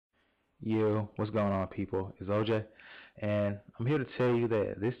Yo, what's going on, people? It's OJ, and I'm here to tell you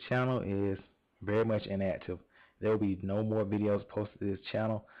that this channel is very much inactive. There will be no more videos posted to this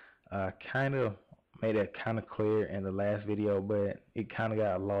channel. Kind of made that kind of clear in the last video, but it kind of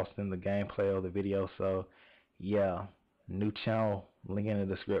got lost in the gameplay of the video. So, yeah, new channel, link in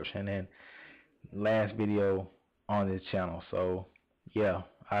the description, and last video on this channel. So, yeah,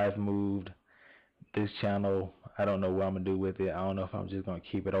 I've moved this channel. I don't know what I'm gonna do with it. I don't know if I'm just gonna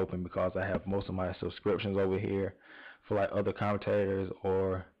keep it open because I have most of my subscriptions over here for like other commentators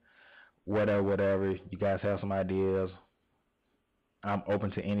or whatever. You guys have some ideas, I'm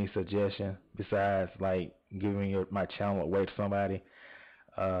open to any suggestion besides like giving my channel away to somebody.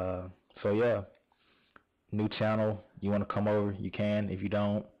 So yeah, new channel, you want to come over, you can. If you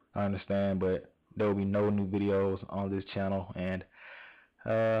don't, I understand, but there will be no new videos on this channel. And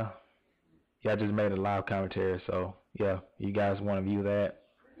yeah, I just made a live commentary, so yeah, you guys want to view that,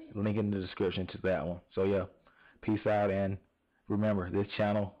 link in the description to that one. So yeah, peace out, and remember, this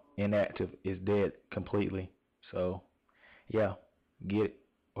channel inactive is dead completely. So yeah, get it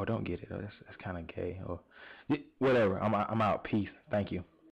or don't get it. Oh, that's kind of gay, or whatever. I'm out. Peace. Thank you.